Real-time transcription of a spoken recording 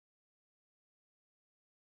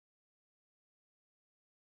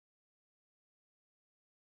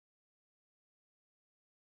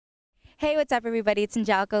Hey, what's up, everybody? It's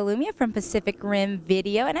Angelica Alumia from Pacific Rim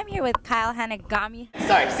Video, and I'm here with Kyle Hanagami.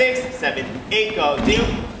 Sorry, 6, 7, 8, go. Do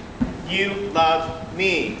you love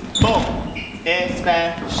me? Boom. It's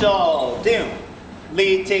special. Do.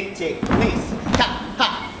 Lead, tick, tick, please. Ha,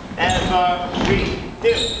 ha. Every.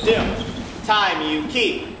 Do. Time you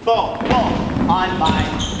keep. Boom, boom. On my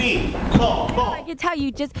feet. Boom, boom. I can tell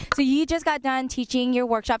you just got done teaching your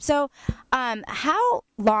workshop. So, how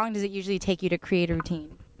long does it usually take you to create a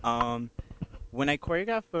routine? When I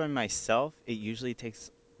choreograph for myself, it usually takes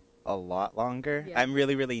a lot longer. Yeah. I'm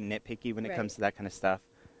really nitpicky when it comes to that kind of stuff.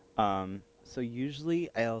 So usually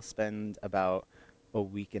I'll spend about a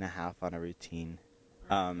week and a half on a routine,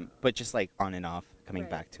 but just like on and off, coming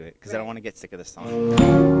back to it, because I don't want to get sick of the song.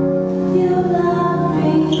 You love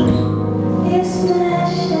me, it's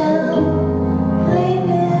special.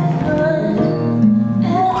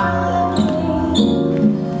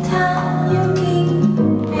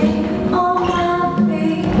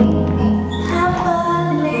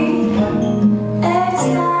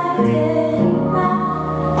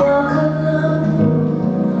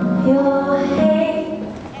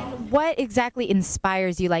 What exactly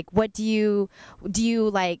inspires you? Like, what do you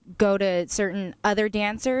like go to certain other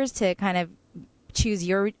dancers to kind of choose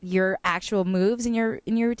your actual moves in your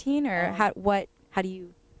routine, or how do you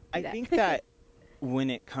do I that? think that when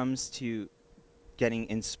it comes to getting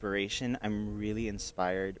inspiration, I'm really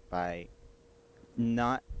inspired by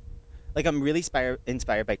I'm really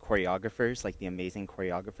inspired by choreographers, like the amazing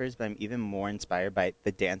choreographers, but I'm even more inspired by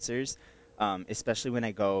the dancers. Especially when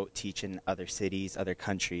I go teach in other cities, other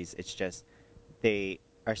countries. It's just they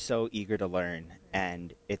are so eager to learn,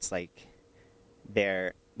 and it's like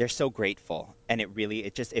they're so grateful, and it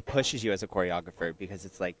pushes you as a choreographer, because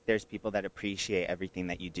it's like there's people that appreciate everything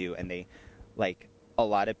that you do, and they like a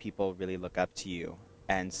lot of people really look up to you,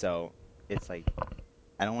 and so it's like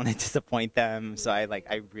I don't want to disappoint them, so I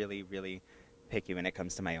really picky when it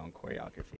comes to my own choreography.